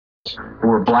who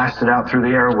were blasted out through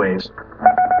the airwaves.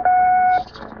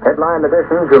 Headline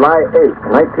edition, July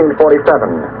 8,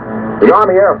 1947. The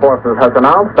Army Air Forces has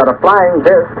announced that a flying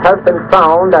disc has been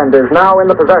found and is now in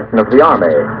the possession of the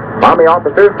Army. Army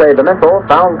officers say the missile,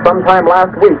 found sometime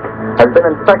last week, has been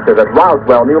inspected at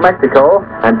Roswell, New Mexico,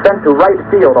 and sent to Wright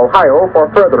Field, Ohio, for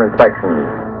further inspection.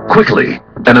 Quickly,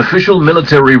 an official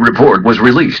military report was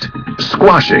released,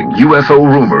 squashing UFO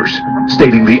rumors,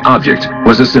 stating the object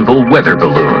was a simple weather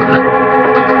balloon.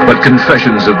 But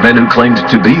confessions of men who claimed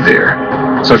to be there,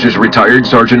 such as retired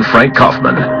Sergeant Frank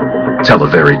Kaufman, tell a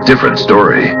very different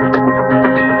story.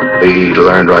 We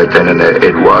learned right then and there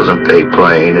it wasn't a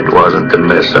plane, it wasn't a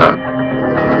mishap.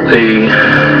 The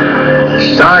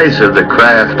size of the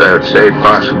craft, I would say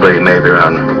possibly maybe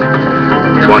around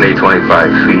 20,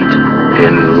 25 feet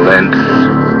in length,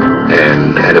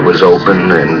 and it was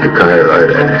open and kind of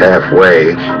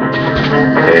halfway,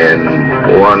 and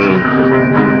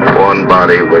one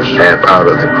body was half out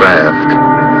of the craft.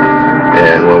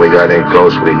 And when we got in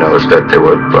close, we noticed that there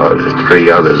were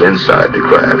three others inside the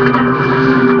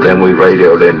craft. Then we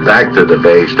radioed in back to the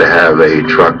base to have a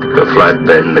truck, a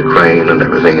flatbed, and the crane and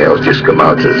everything else just come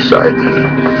out to the site.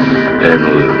 And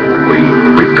we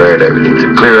repaired everything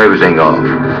to clear everything off.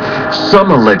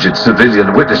 Some alleged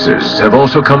civilian witnesses have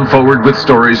also come forward with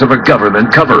stories of a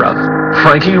government cover-up.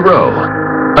 Frankie Rowe,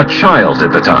 a child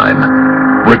at the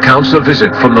time, recounts a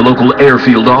visit from the local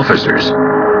airfield officers.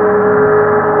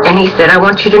 And he said, I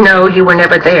want you to know you were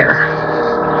never there.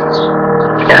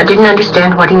 And I didn't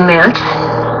understand what he meant.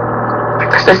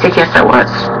 So I said, yes, I was.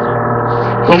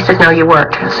 And he said, no, you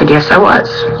weren't. I said, yes, I was.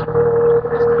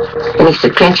 And he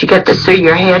said, can't you get this through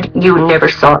your head? You never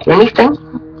saw anything.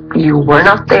 You were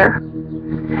not there.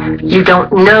 You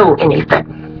don't know anything.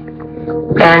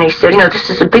 And he said, this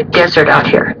is a big desert out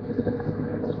here.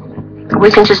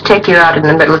 We can just take you out in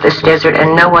the middle of this desert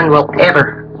and no one will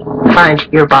ever find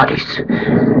your bodies.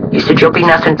 He said, you'll be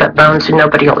nothing but bones and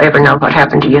nobody will ever know what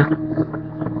happened to you.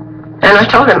 And I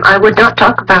told him I would not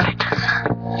talk about it.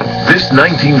 This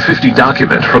 1950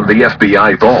 document from the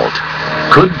FBI vault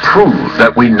could prove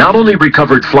that we not only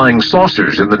recovered flying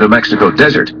saucers in the New Mexico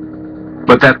desert,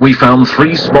 but that we found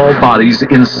 3 small bodies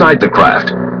inside the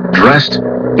craft, dressed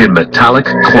in metallic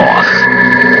cloth.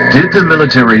 Did the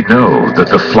military know that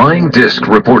the flying disc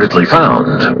reportedly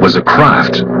found was a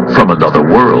craft from another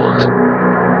world?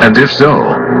 And if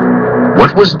so,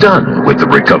 what was done with the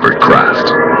recovered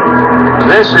craft?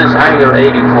 This is Hangar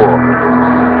 84.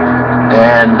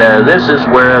 And this is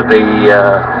where the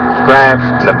craft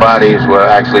and the bodies were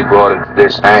actually brought into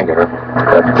this hangar.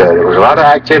 But there was a lot of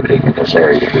activity in this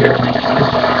area here.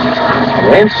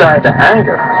 And inside the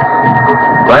hangar,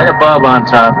 right above on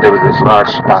top, there was this large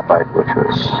spotlight which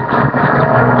was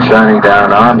shining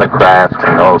down on the craft,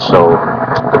 and also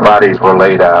the bodies were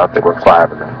laid out. There were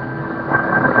 5 of them.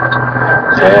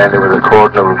 And there was a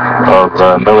cordon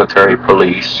of military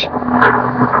police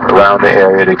around the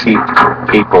area to keep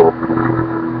people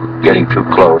getting too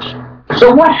close.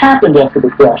 So what happened after the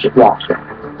crash at Roswell?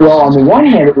 Well, on the one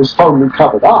hand, it was totally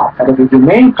covered up, and it would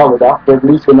remain covered up for at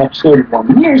least the next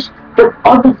 31 years, but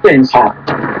other things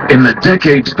happened. In the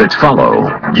decades that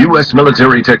follow, U.S.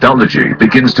 military technology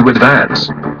begins to advance.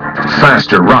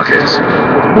 Faster rockets,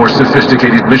 more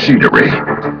sophisticated machinery.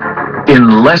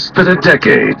 In less than a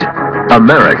decade,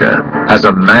 America has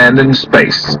a man in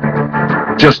space.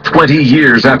 Just 20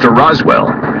 years after Roswell,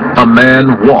 a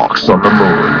man walks on the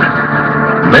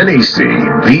moon. Many see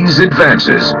these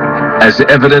advances as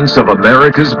evidence of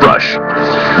America's brush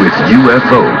with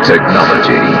UFO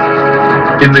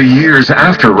technology. In the years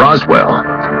after Roswell,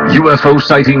 UFO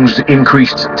sightings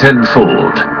increased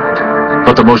tenfold.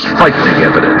 But the most frightening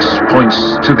evidence points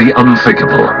to the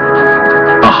unthinkable.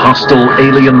 A hostile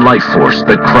alien life force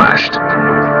that crashed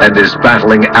and is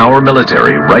battling our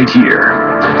military right here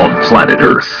on planet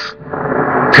Earth.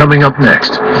 Coming up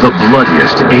next, the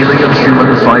bloodiest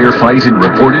alien-human firefight in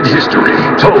reported history,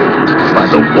 told by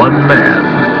the one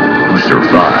man who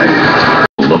survived.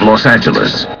 Of Los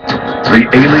Angeles, the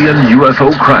alien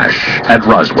UFO crash at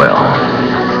Roswell.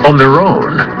 On their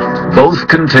own, both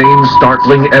contain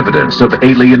startling evidence of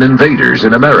alien invaders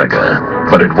in America.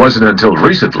 But it wasn't until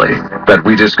recently that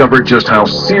we discovered just how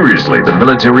seriously the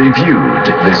military viewed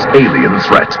this alien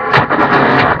threat.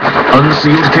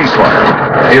 Unsealed case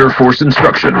file, Air Force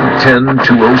Instruction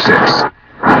 10206.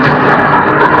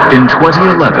 In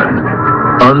 2011,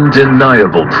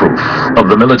 undeniable proof of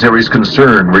the military's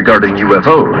concern regarding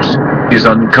UFOs is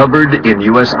uncovered in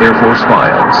U.S. Air Force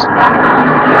files.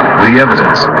 The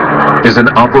evidence is an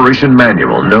operation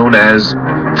manual known as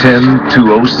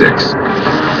 10206.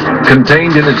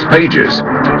 Contained in its pages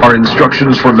are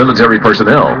instructions for military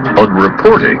personnel on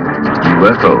reporting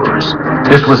UFOs.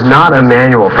 This was not a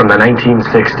manual from the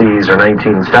 1960s or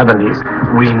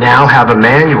 1970s. We now have a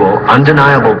manual,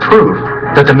 undeniable proof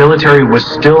that the military was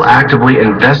still actively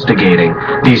investigating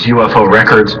these UFO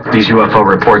records, these UFO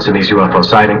reports, and these UFO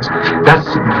sightings. That's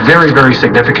very, very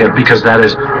significant because that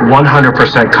is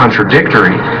 100%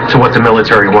 contradictory to what the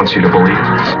military wants you to believe.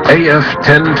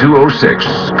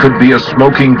 AF-10206 could be a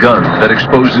smoking gun that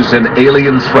exposes an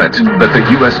alien threat that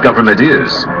the U.S. government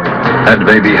is, and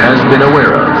maybe has been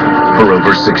aware of, for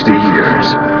over 60 years.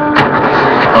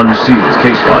 Unsealed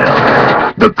case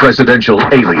file, the Presidential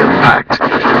Alien Pact.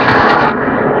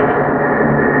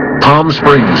 Palm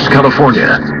Springs,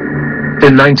 California.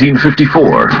 In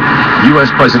 1954, U.S.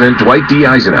 President Dwight D.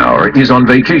 Eisenhower is on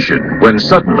vacation when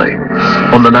suddenly,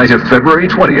 on the night of February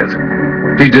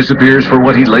 20th, he disappears for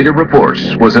what he later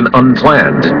reports was an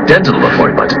unplanned dental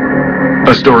appointment.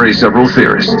 A story several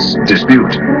theorists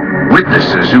dispute.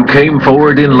 Witnesses who came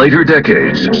forward in later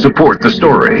decades support the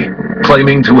story,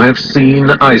 claiming to have seen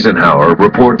Eisenhower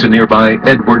report to nearby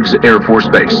Edwards Air Force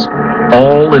Base,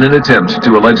 all in an attempt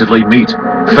to allegedly meet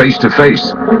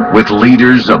face-to-face with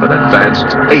leaders of an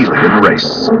advanced alien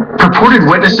race. Purported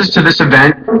witnesses to this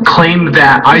event claimed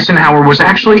that Eisenhower was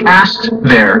actually asked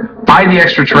there by the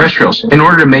extraterrestrials in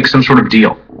order to make some sort of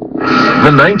deal.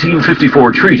 The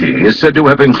 1954 treaty is said to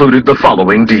have included the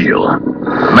following deal.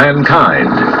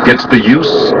 Mankind gets the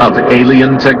use of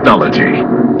alien technology.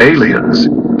 Aliens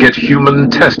get human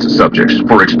test subjects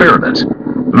for experiments,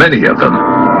 many of them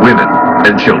women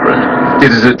and children.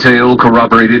 It is a tale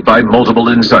corroborated by multiple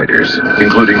insiders,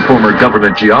 including former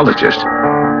government geologist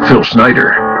Phil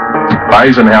Schneider.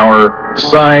 Eisenhower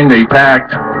signed a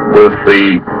pact with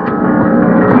the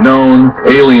known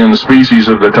alien species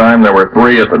of the time. There were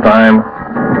 3 at the time,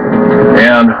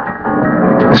 and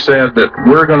said that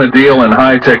we're going to deal in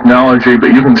high technology,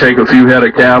 but you can take a few head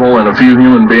of cattle and a few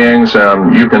human beings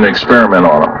and you can experiment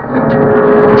on them.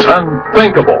 It's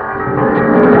unthinkable.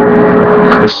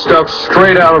 It's stuff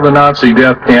straight out of the Nazi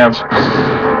death camps.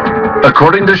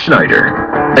 According to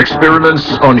Schneider,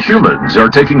 experiments on humans are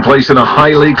taking place in a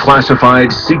highly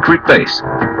classified secret base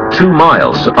 2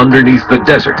 miles underneath the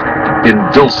desert in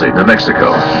Dulce, New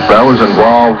Mexico. I was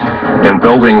involved in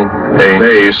building a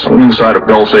base inside of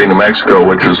Dulce, New Mexico,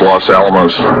 which is Los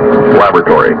Alamos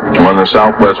Laboratory. On the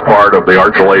southwest part of the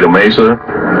Archuleta Mesa,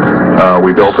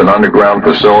 we built an underground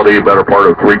facility, a better part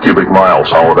of 3 cubic miles,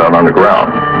 hauled out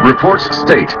underground. Reports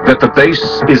state that the base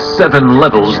is 7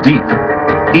 levels deep.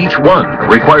 Each one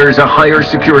requires a higher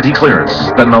security clearance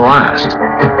than the last.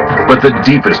 But the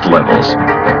deepest levels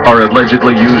are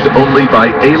allegedly used only by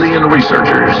alien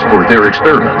researchers for their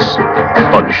experiments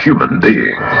on human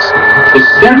beings. The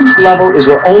 7th level is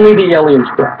where only the aliens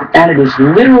go, and it is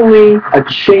literally a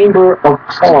chamber of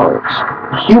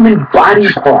horrors. Human body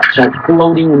parts are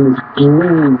floating in this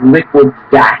blue liquid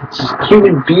vats.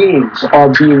 Human beings are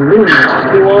being really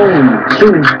cloned.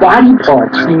 Human body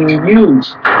parts being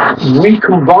used,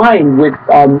 recombined with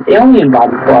alien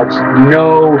body parts.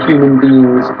 No human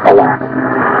beings allowed.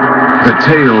 The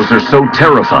tales are so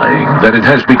terrifying that it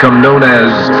has become known as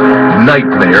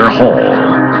Nightmare Hall,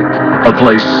 a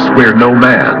place where no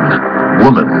man,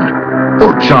 woman,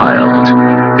 or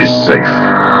child is safe.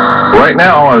 Right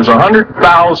now, there's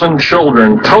 100,000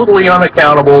 children totally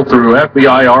unaccountable through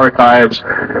FBI archives,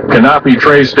 cannot be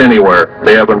traced anywhere.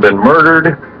 They haven't been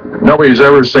murdered. Nobody's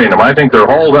ever seen them. I think they're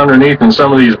hauled underneath in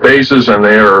some of these bases and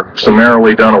they are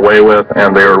summarily done away with,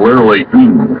 and they are literally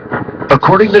eaten.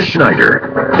 According to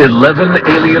Schneider, 11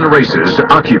 alien races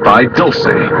occupy Dulce,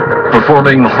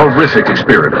 performing horrific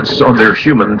experiments on their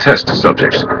human test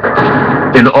subjects.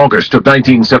 In August of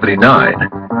 1979,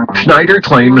 Schneider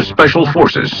claims special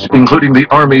forces, including the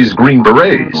Army's Green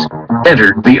Berets,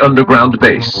 entered the underground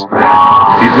base.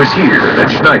 It was here that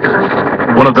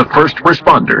Schneider, one of the first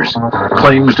responders,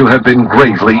 claims to have been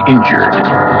gravely injured.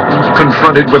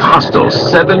 Confronted with hostile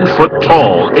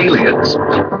 7-foot-tall aliens,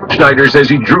 Schneider says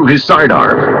he drew his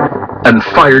sidearm and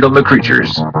fired on the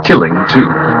creatures, killing 2.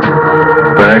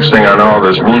 The next thing I know,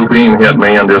 this blue beam hit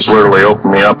me and just literally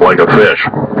opened me up like a fish.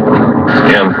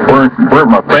 And burnt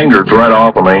my fingers right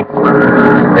off of me.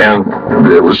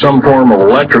 And it was some form of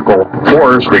electrical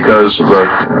force because of the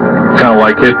kind of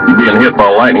like being hit by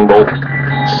a lightning bolt.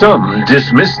 Some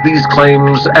dismiss these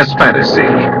claims as fantasy,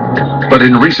 but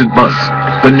in recent months,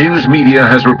 the news media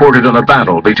has reported on a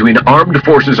battle between armed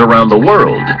forces around the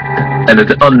world and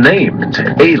an unnamed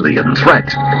alien threat.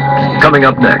 Coming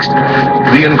up next,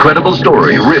 the incredible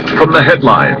story ripped from the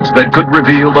headlines that could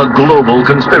reveal a global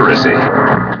conspiracy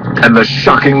and the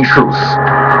shocking truth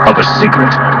of a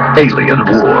secret alien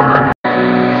war.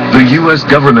 The U.S.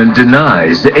 government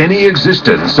denies any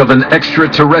existence of an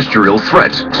extraterrestrial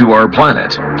threat to our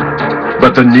planet.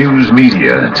 But the news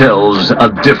media tells a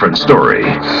different story.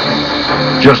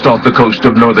 Just off the coast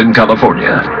of Northern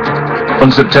California,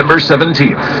 on September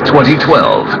 17th,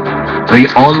 2012,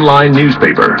 the online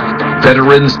newspaper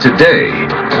Veterans Today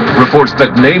reports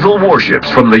that naval warships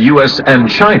from the U.S. and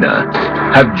China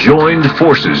have joined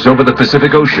forces over the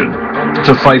Pacific Ocean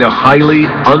to fight a highly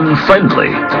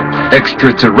unfriendly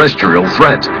extraterrestrial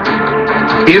threat.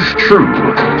 If true,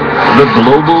 the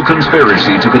global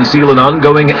conspiracy to conceal an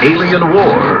ongoing alien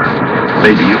war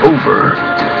may be over.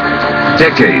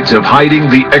 Decades of hiding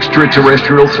the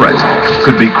extraterrestrial threat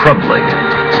could be crumbling.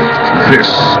 This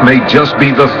may just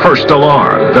be the first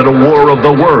alarm that a war of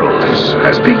the worlds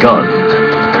has begun.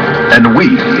 And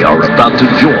we are about to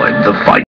join the fight.